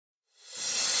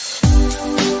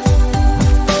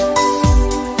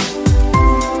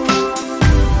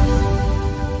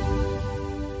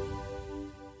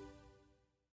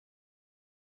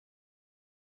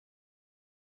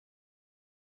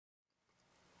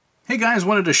Hey guys,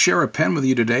 wanted to share a pen with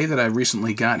you today that I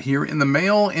recently got here in the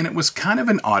mail, and it was kind of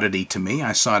an oddity to me.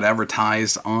 I saw it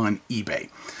advertised on eBay.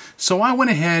 So I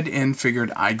went ahead and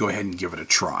figured I'd go ahead and give it a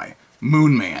try.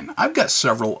 Moonman. I've got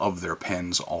several of their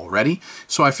pens already,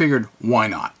 so I figured, why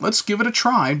not? Let's give it a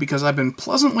try, because I've been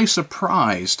pleasantly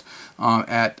surprised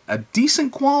at a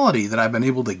decent quality that I've been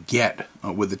able to get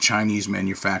with the Chinese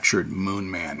manufactured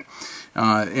Moonman.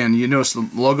 And you notice the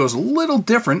logo's a little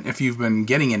different if you've been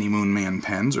getting any Moonman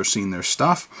pens or seen their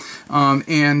stuff.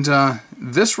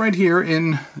 This right here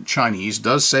in Chinese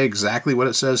does say exactly what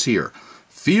it says here.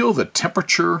 Feel the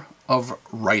temperature of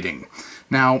writing.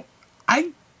 Now,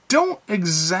 I don't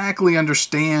exactly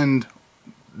understand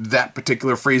that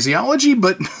particular phraseology,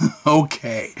 but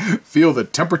okay. Feel the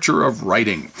temperature of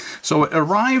writing. So it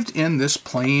arrived in this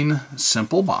plain,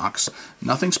 simple box.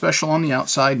 Nothing special on the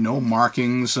outside, no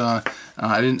markings. I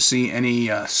didn't see any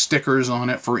stickers on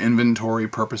it for inventory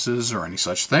purposes or any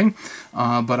such thing.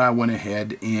 But I went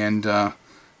ahead and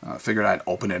figured I'd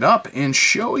open it up and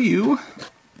show you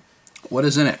what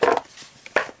is in it.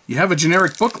 You have a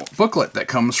generic booklet that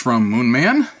comes from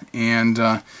Moonman,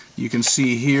 and you can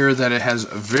see here that it has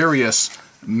various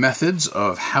methods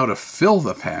of how to fill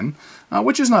the pen,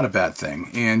 which is not a bad thing.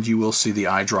 And you will see the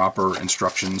eyedropper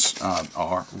instructions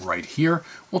are right here.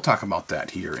 We'll talk about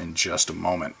that here in just a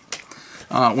moment.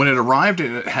 When it arrived,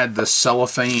 it had the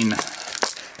cellophane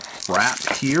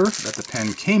wrap here that the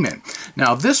pen came in.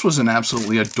 Now, this was an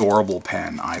absolutely adorable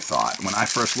pen, I thought. When I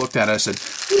first looked at it, I said,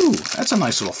 ooh, that's a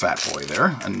nice little fat boy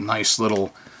there. A nice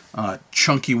little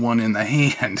chunky one in the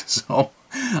hand. So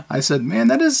I said, man,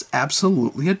 that is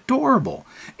absolutely adorable.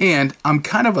 And I'm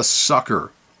kind of a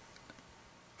sucker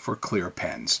for clear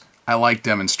pens. I like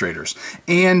demonstrators.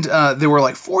 And there were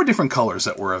like 4 different colors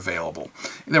that were available.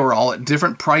 They were all at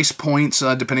different price points,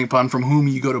 depending upon from whom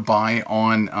you go to buy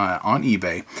on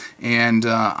eBay. And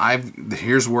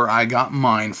here's where I got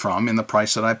mine from in the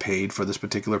price that I paid for this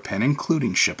particular pen,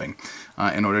 including shipping,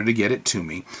 in order to get it to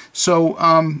me. So,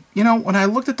 you know, when I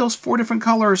looked at those 4 different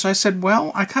colors, I said,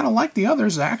 well, I kind of like the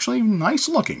others. They're actually nice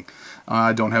looking.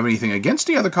 I don't have anything against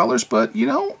the other colors, but, you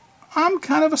know, I'm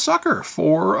kind of a sucker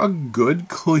for a good,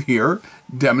 clear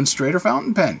demonstrator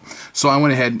fountain pen. So I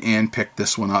went ahead and picked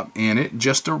this one up, and it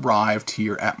just arrived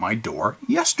here at my door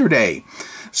yesterday.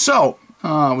 So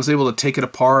I was able to take it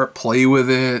apart, play with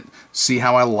it, see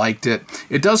how I liked it.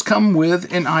 It does come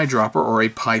with an eyedropper or a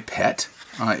pipette,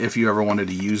 if you ever wanted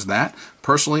to use that.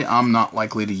 Personally, I'm not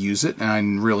likely to use it, and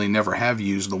I really never have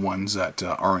used the ones that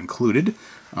are included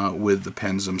with the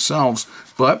pens themselves.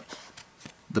 But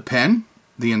the pen,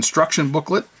 the instruction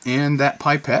booklet, and that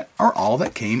pipette are all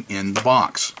that came in the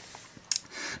box.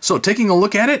 So taking a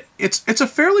look at it, it's a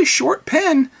fairly short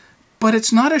pen, but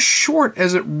it's not as short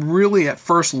as it really at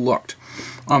first looked.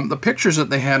 The pictures that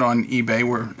they had on eBay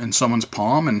were in someone's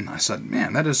palm, and I said,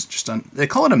 man, that is just they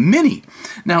call it a mini.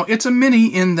 Now, it's a mini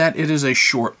in that it is a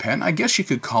short pen. I guess you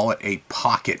could call it a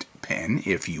pocket pen,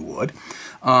 if you would.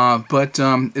 But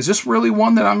is this really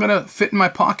one that I'm going to fit in my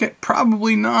pocket?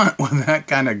 Probably not with that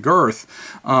kind of girth.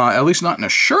 At least not in a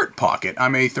shirt pocket. I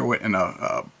may throw it in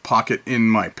a pocket in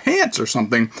my pants or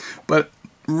something. But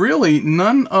really,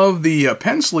 none of the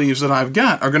pen sleeves that I've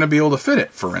got are going to be able to fit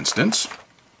it. For instance,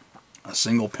 a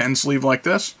single pen sleeve like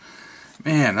this.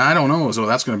 Man, I don't know as though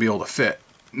that's going to be able to fit.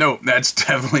 No, that's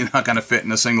definitely not going to fit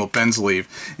in a single pen sleeve.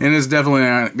 And it's definitely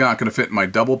not going to fit in my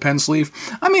double pen sleeve.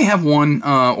 I may have 1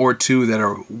 or 2 that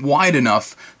are wide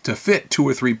enough to fit 2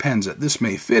 or 3 pens that this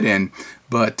may fit in,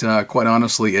 but quite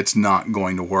honestly, it's not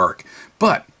going to work.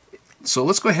 But, so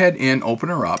let's go ahead and open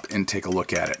her up and take a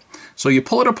look at it. So you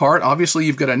pull it apart. Obviously,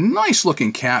 you've got a nice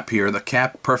looking cap here. The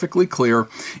cap perfectly clear.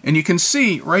 And you can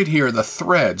see right here the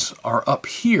threads are up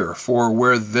here for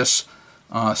where this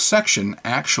section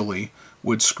actually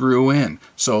would screw in.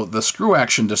 So the screw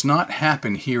action does not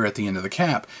happen here at the end of the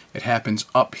cap. It happens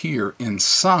up here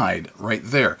inside right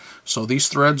there. So these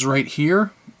threads right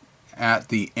here at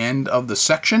the end of the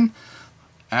section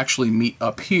actually meet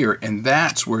up here, and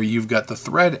that's where you've got the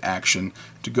thread action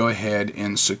to go ahead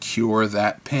and secure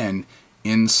that pen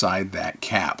inside that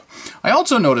cap. I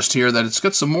also noticed here that it's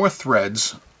got some more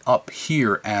threads up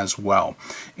here as well,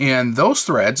 and those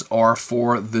threads are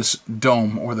for this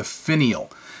dome or the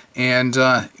finial. And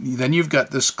then you've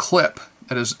got this clip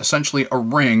that is essentially a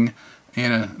ring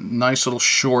and a nice little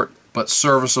short but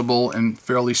serviceable and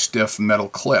fairly stiff metal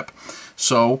clip.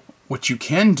 So what you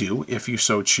can do, if you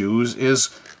so choose,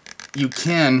 is you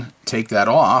can take that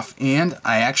off, and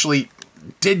I actually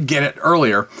did get it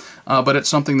earlier, but it's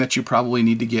something that you probably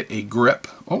need to get a grip.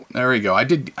 Oh, there we go. I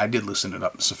did loosen it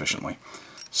up sufficiently.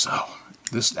 So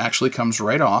this actually comes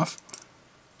right off.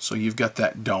 So you've got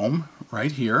that dome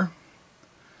right here.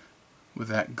 with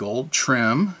that gold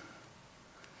trim,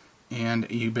 and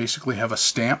you basically have a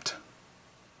stamped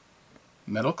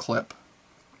metal clip,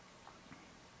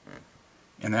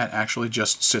 and that actually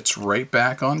just sits right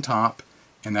back on top,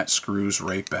 and that screws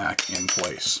right back in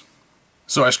place.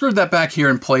 So I screwed that back here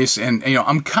in place, and you know,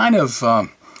 I'm kind of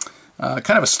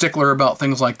a stickler about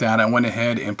things like that. I went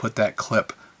ahead and put that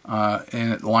clip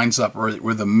and it lines up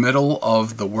where the middle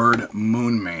of the word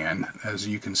Moonman, as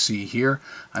you can see here.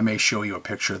 I may show you a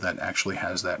picture that actually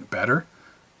has that better,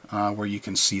 where you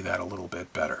can see that a little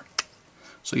bit better.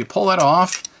 So you pull that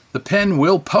off. The pen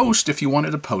will post if you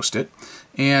wanted to post it,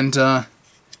 and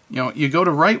you know, you go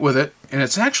to write with it, and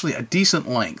it's actually a decent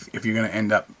length if you're going to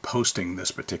end up posting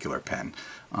this particular pen.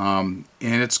 And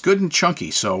it's good and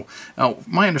chunky. So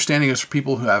my understanding is for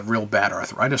people who have real bad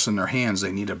arthritis in their hands,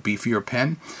 they need a beefier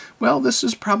pen. Well, this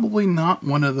is probably not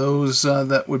one of those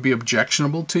that would be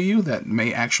objectionable to you, that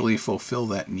may actually fulfill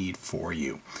that need for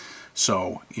you.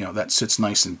 So, you know, that sits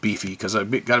nice and beefy, because I've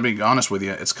got to be honest with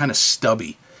you, it's kind of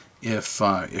stubby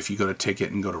if you go to take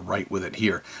it and go to write with it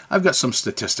here. I've got some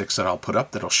statistics that I'll put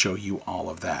up that'll show you all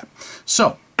of that.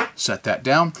 So, set that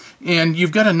down, and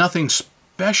you've got a nothing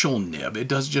special nib. It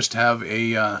does just have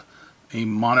a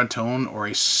monotone or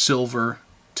a silver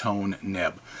tone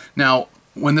nib. Now,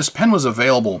 when this pen was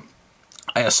available,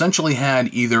 I essentially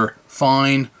had either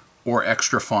fine or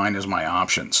extra fine as my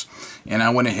options, and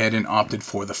I went ahead and opted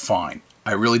for the fine.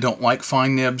 I really don't like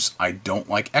fine nibs. I don't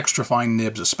like extra fine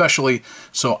nibs especially,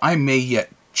 so I may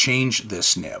yet change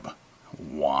this nib.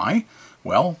 Why?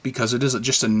 Well, because it is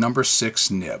just a number 6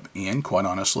 nib, and quite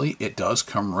honestly, it does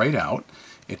come right out.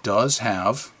 It does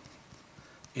have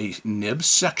a nib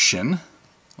section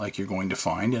like you're going to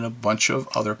find in a bunch of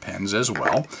other pens as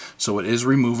well. So it is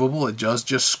removable. It does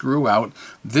just screw out.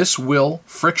 This will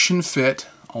friction fit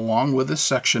along with this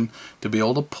section to be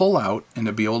able to pull out and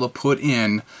to be able to put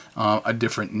in a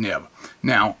different nib.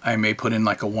 Now, I may put in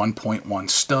like a 1.1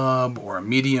 stub or a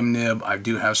medium nib. I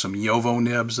do have some Yovo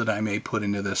nibs that I may put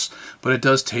into this, but it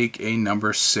does take a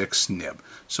number 6 nib.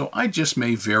 So I just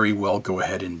may very well go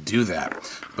ahead and do that.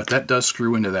 But that does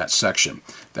screw into that section.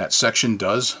 That section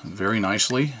does very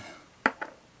nicely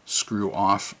screw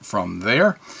off from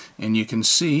there, and you can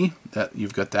see that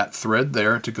you've got that thread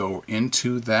there to go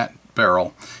into that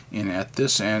barrel, and at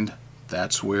this end,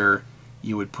 that's where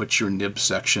you would put your nib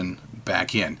section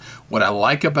back in. What I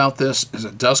like about this is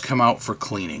it does come out for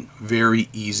cleaning. Very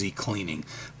easy cleaning.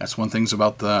 That's one thing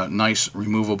about the nice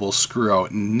removable screw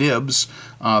out nibs.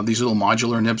 These little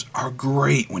modular nibs are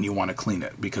great when you want to clean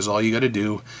it, because all you got to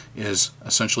do is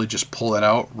essentially just pull it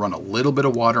out, run a little bit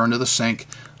of water into the sink,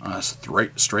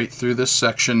 straight through this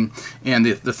section. And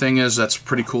the thing is that's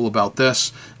pretty cool about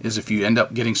this is if you end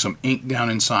up getting some ink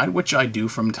down inside, which I do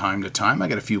from time to time. I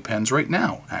got a few pens right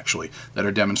now actually that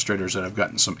are demonstrators that have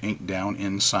gotten some ink down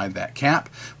inside that cap.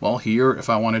 Well, here, if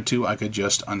I wanted to, I could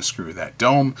just unscrew that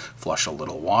dome, flush a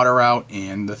little water out,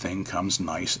 and the thing comes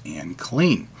nice and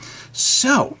clean.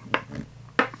 So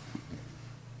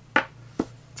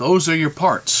those are your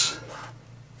parts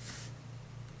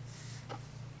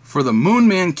for the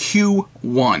Moonman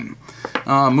Q1.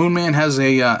 Moonman has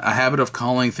a habit of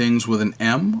calling things with an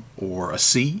M or a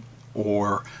C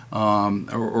or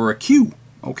a Q.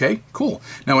 Okay, cool.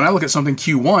 Now when I look at something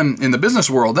Q1 in the business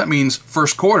world, that means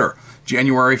first quarter,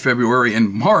 January, February,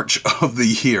 and March of the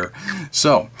year.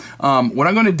 So what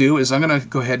I'm going to do is I'm going to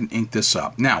go ahead and ink this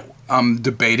up. Now, I'm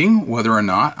debating whether or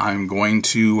not I'm going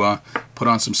to put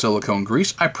on some silicone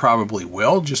grease. I probably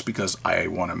will, just because I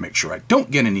want to make sure I don't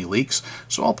get any leaks.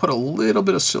 So I'll put a little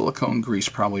bit of silicone grease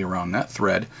probably around that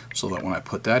thread, so that when I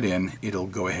put that in, it'll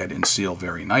go ahead and seal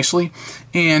very nicely.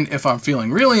 And if I'm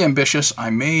feeling really ambitious, I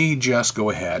may just go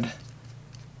ahead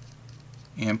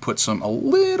and put a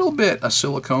little bit of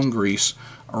silicone grease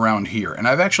around here. And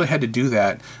I've actually had to do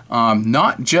that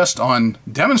not just on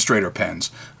demonstrator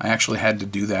pens. I actually had to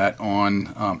do that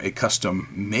on a custom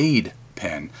made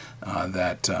pen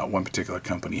that one particular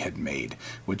company had made,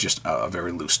 with just a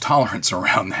very loose tolerance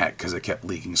around that because it kept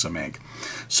leaking some ink.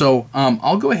 So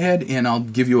I'll go ahead and I'll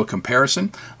give you a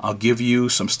comparison. I'll give you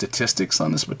some statistics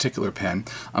on this particular pen.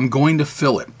 I'm going to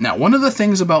fill it. Now, one of the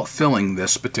things about filling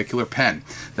this particular pen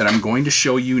that I'm going to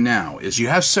show you now is you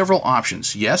have several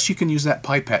options. Yes, you can use that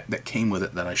pipette that came with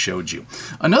it that I showed you.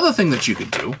 Another thing that you could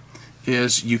do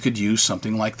is you could use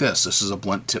something like this. This is a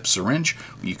blunt tip syringe.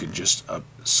 You could just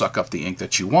suck up the ink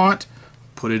that you want,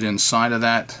 put it inside of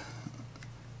that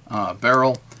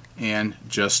barrel, and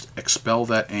just expel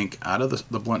that ink out of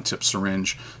the blunt tip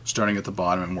syringe, starting at the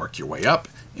bottom, and work your way up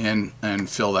and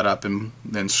fill that up, and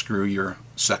then screw your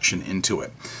section into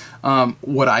it.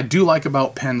 What I do like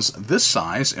about pens this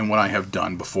size, and what I have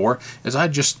done before, is I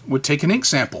just would take an ink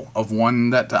sample of one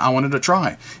that I wanted to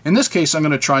try. In this case, I'm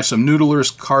going to try some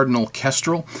Noodler's Cardinal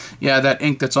Kestrel. Yeah, that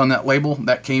ink that's on that label,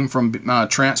 that came from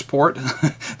Transport.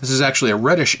 This is actually a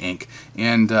reddish ink,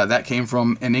 and that came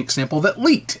from an ink sample that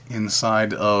leaked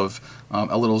inside of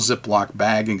a little Ziploc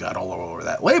bag and got all over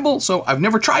that label. So I've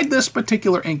never tried this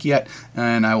particular ink yet,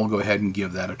 and I will go ahead and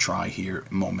give that a try here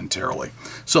momentarily.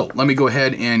 So let me go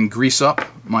ahead and grease up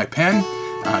my pen,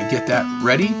 get that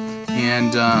ready,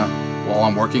 and while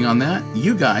I'm working on that,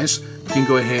 you guys can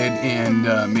go ahead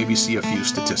and maybe see a few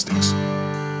statistics.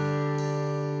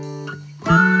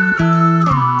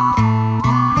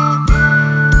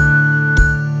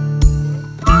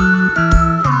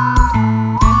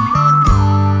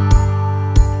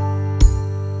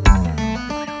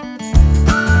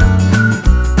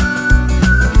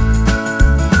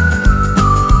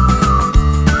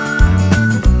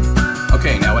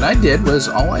 I did was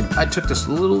I took this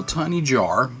little tiny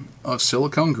jar of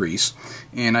silicone grease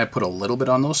and I put a little bit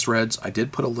on those threads. I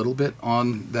did put a little bit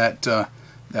on that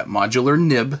that modular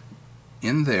nib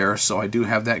in there, so I do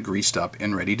have that greased up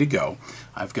and ready to go.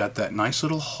 I've got that nice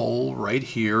little hole right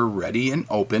here ready and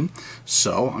open,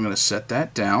 so I'm going to set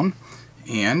that down.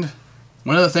 And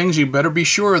one of the things, you better be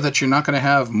sure that you're not going to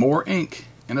have more ink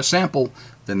in a sample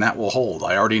than that will hold.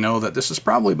 I already know that this is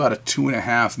probably about a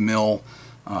 2.5 mil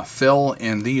fill,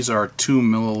 and these are 2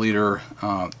 milliliter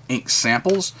ink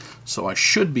samples, so I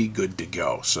should be good to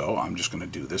go. So I'm just going to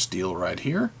do this deal right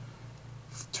here,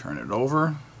 turn it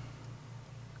over,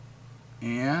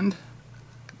 and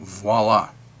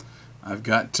voila, I've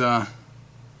got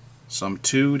some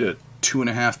 2 to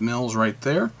 2.5 mils right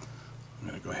there. I'm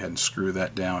going to go ahead and screw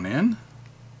that down in.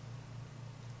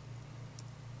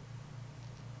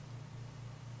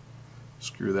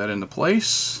 Screw that into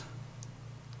place.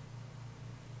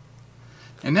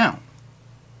 And now,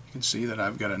 you can see that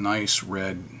I've got a nice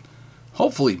red,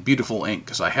 hopefully beautiful ink,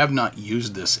 because I have not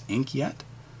used this ink yet.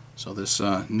 So this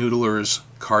Noodler's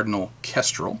Cardinal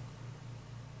Kestrel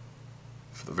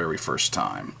for the very first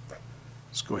time.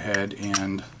 Let's go ahead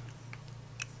and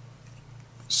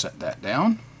set that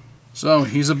down. So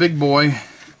he's a big boy.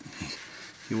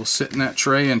 He will sit in that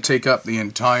tray and take up the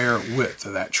entire width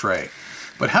of that tray.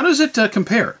 But how does it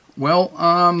compare? Well,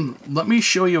 let me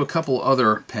show you a couple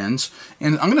other pens,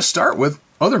 and I'm going to start with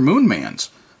other Moonmans.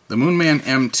 The Moonman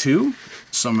M2,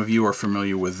 some of you are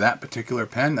familiar with that particular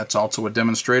pen. That's also a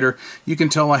demonstrator. You can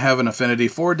tell I have an affinity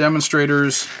for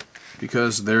demonstrators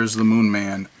because there's the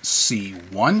Moonman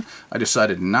C1. I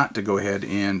decided not to go ahead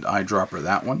and eyedropper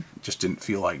that one. Just didn't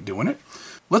feel like doing it.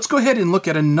 Let's go ahead and look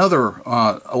at another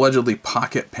allegedly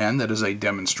pocket pen that is a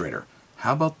demonstrator.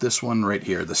 How about this one right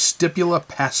here, the Stipula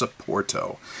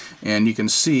Passaporto? And you can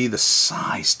see the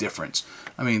size difference.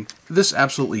 I mean, this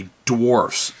absolutely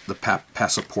dwarfs the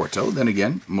Passaporto. Then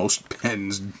again, most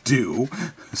pens do.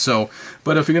 So,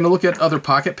 but if you're going to look at other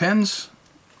pocket pens,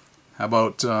 how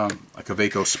about like a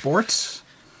Vaco Sports?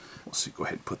 Let's see, go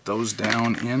ahead and put those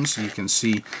down in so you can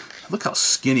see. Look how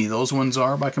skinny those ones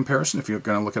are by comparison if you're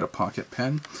going to look at a pocket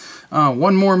pen.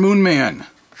 One more Moonman,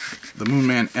 the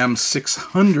Moonman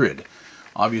M600.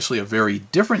 Obviously a very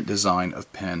different design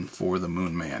of pen for the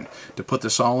Moonman. To put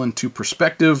this all into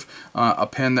perspective, a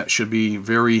pen that should be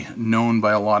very known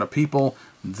by a lot of people,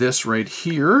 this right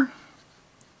here,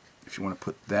 if you want to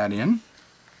put that in,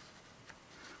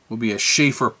 will be a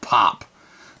Schaefer Pop,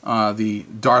 the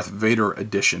Darth Vader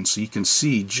edition. So you can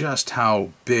see just how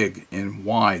big and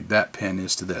wide that pen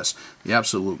is to this. The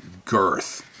absolute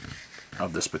girth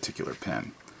of this particular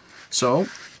pen. So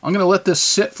I'm going to let this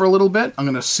sit for a little bit. I'm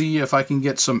going to see if I can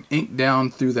get some ink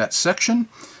down through that section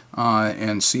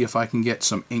and see if I can get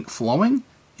some ink flowing.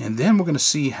 And then we're going to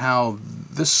see how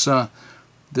this,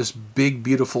 this big,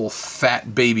 beautiful,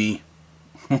 fat baby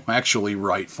will actually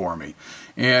write for me.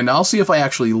 And I'll see if I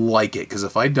actually like it, because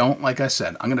if I don't, like I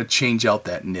said, I'm going to change out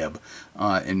that nib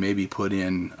and maybe put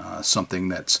in something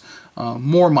that's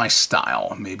more my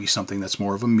style. Maybe something that's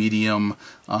more of a medium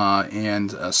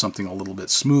and something a little bit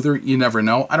smoother. You never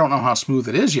know. I don't know how smooth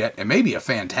it is yet. It may be a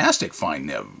fantastic fine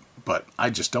nib, but I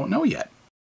just don't know yet.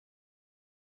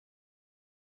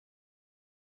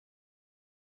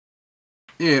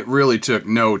 It really took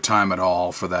no time at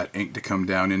all for that ink to come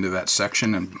down into that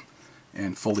section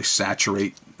and fully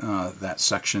saturate that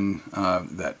section,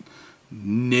 that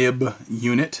nib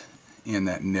unit in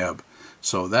that nib.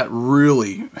 So that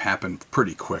really happened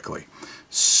pretty quickly.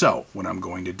 So what I'm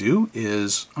going to do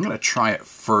is I'm going to try it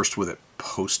first with it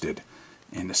posted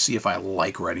and to see if I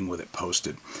like writing with it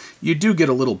posted. You do get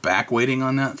a little back weighting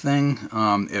on that thing.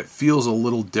 It feels a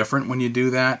little different when you do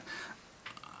that.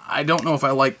 I don't know if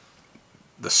I like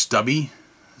the stubby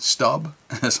stub,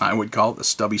 as I would call it, the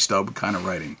stubby stub kind of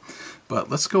writing. But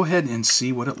let's go ahead and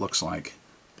see what it looks like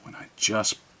when I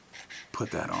just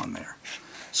put that on there.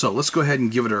 So let's go ahead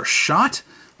and give it a shot.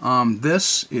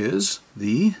 This is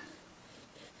the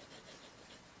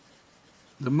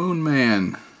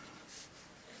Moonman,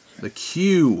 the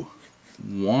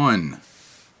Q1.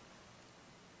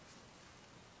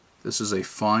 This is a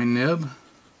fine nib,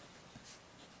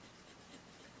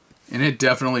 and it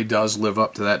definitely does live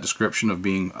up to that description of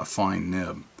being a fine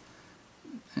nib.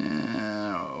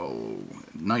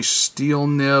 Nice steel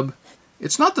nib.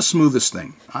 It's not the smoothest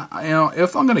thing. You know,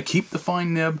 if I'm going to keep the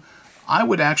fine nib, I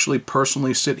would actually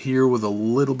personally sit here with a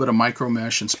little bit of micro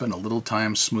mesh and spend a little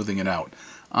time smoothing it out.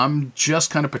 I'm just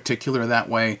kind of particular that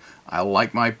way. I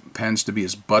like my pens to be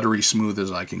as buttery smooth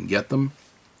as I can get them.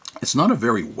 It's not a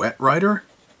very wet writer,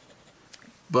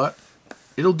 but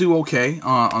it'll do okay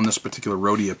on this particular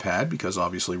Rhodia pad, because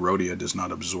obviously Rhodia does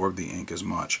not absorb the ink as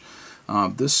much.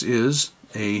 This is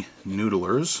a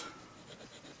Noodler's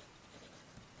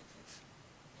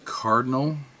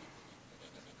Cardinal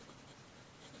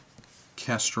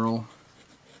Kestrel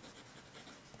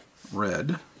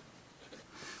Red,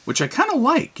 which I kind of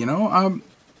like, you know.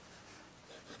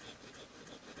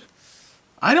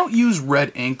 I don't use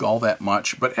red ink all that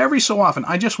much, but every so often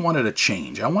I just wanted a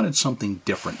change. I wanted something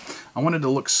different. I wanted to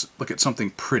look at something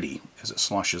pretty as it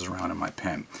sloshes around in my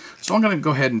pen. So I'm going to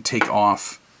go ahead and take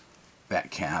off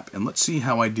that cap, and let's see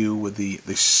how I do with the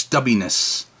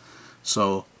stubbiness.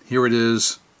 So here it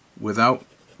is without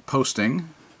posting.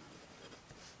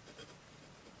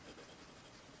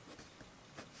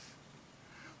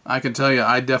 I can tell you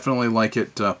I definitely like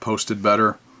it posted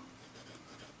better.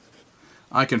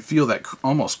 I can feel that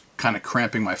almost kind of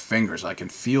cramping my fingers. I can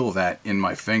feel that in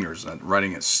my fingers,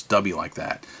 writing it stubby like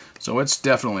that. So it's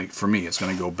definitely, for me, it's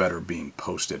going to go better being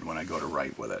posted when I go to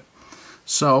write with it.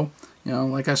 So, you know,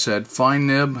 like I said, fine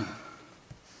nib,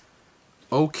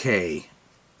 okay.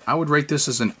 I would rate this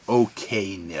as an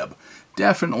okay nib.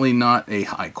 Definitely not a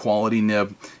high quality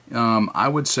nib. I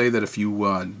would say that if you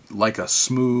like a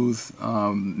smooth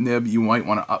nib, you might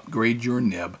want to upgrade your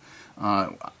nib.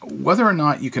 Whether or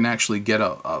not you can actually get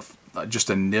just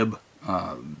a nib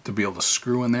to be able to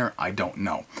screw in there, I don't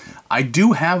know. I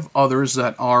do have others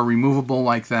that are removable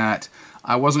like that.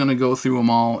 I wasn't going to go through them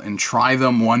all and try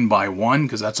them one by one,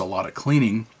 because that's a lot of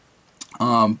cleaning.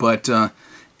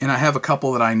 And I have a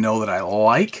couple that I know that I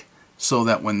like, so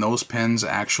that when those pens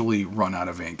actually run out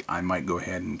of ink, I might go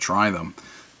ahead and try them.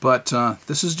 But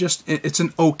this is just, it's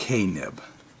an okay nib.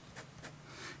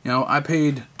 You know, I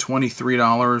paid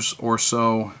 $23 or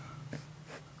so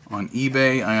on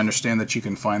eBay. I understand that you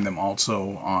can find them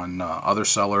also on other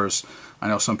sellers. I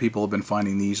know some people have been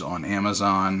finding these on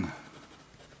Amazon,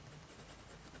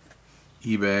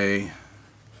 eBay.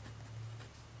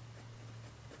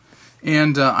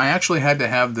 And I actually had to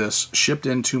have this shipped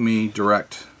in to me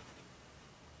direct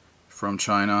from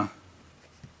China.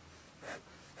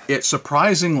 It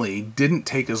surprisingly didn't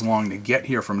take as long to get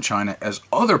here from China as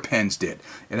other pens did.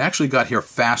 It actually got here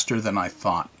faster than I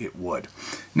thought it would.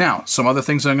 Now, some other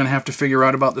things I'm going to have to figure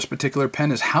out about this particular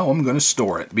pen is how I'm going to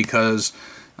store it, because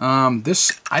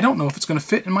I don't know if it's going to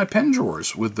fit in my pen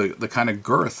drawers with the kind of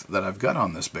girth that I've got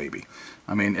on this baby.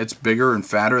 I mean, it's bigger and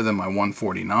fatter than my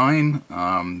 149,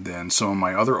 than some of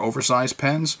my other oversized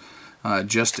pens,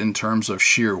 just in terms of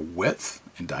sheer width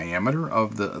and diameter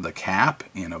of the cap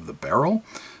and of the barrel.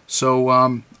 So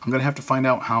I'm going to have to find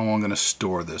out how I'm going to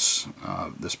store this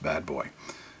this bad boy.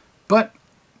 But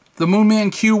the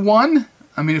Moonman Q1,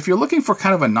 I mean, if you're looking for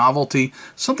kind of a novelty,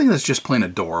 something that's just plain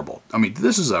adorable. I mean,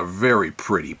 this is a very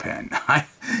pretty pen.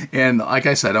 And like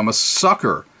I said, I'm a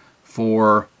sucker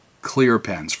for clear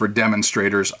pens, for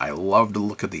demonstrators. I love to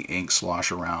look at the ink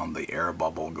slosh around, the air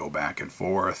bubble go back and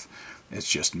forth. It's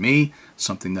just me,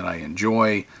 something that I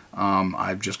enjoy.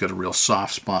 I've just got a real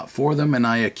soft spot for them, and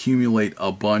I accumulate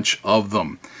a bunch of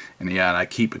them. And yeah, I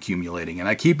keep accumulating, and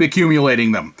I keep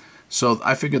accumulating them. So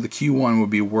I figured the Q1 would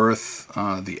be worth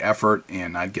the effort,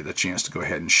 and I'd get the chance to go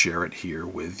ahead and share it here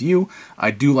with you.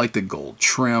 I do like the gold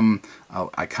trim.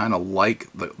 I kind of like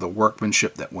the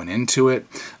workmanship that went into it.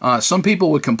 Some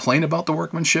people would complain about the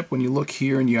workmanship when you look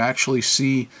here and you actually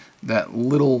see that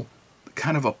little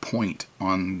kind of a point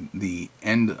on the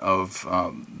end of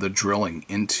the drilling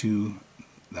into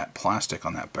that plastic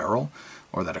on that barrel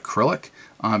or that acrylic,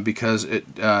 because it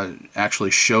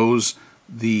actually shows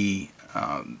the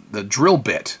drill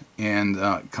bit and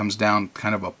comes down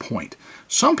kind of a point.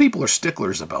 Some people are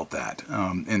sticklers about that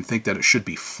and think that it should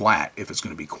be flat if it's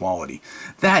going to be quality.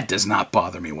 That does not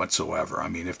bother me whatsoever. I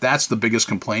mean, if that's the biggest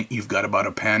complaint you've got about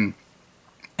a pen,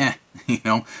 you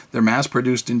know, they're mass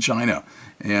produced in China,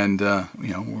 and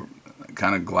you know, we're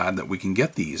kind of glad that we can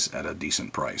get these at a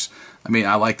decent price. I mean,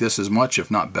 I like this as much, if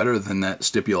not better, than that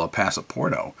Stipula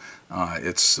Passaporto.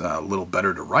 It's a little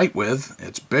better to write with.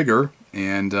 It's bigger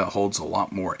and holds a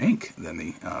lot more ink than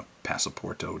the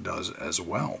Passaporto does as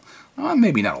well.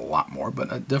 Maybe not a lot more,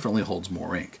 but it definitely holds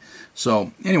more ink.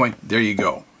 So anyway, there you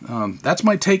go. That's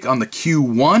my take on the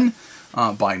Q1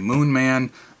 by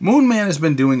Moonman. Moonman has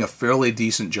been doing a fairly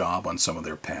decent job on some of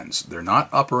their pens. They're not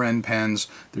upper end pens.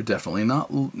 They're definitely not,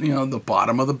 you know, the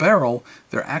bottom of the barrel.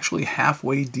 They're actually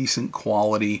halfway decent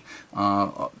quality.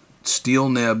 Steel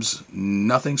nibs,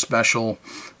 nothing special.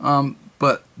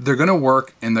 But they're going to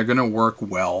work, and they're going to work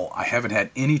well. I haven't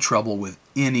had any trouble with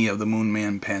any of the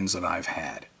Moonman pens that I've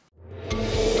had.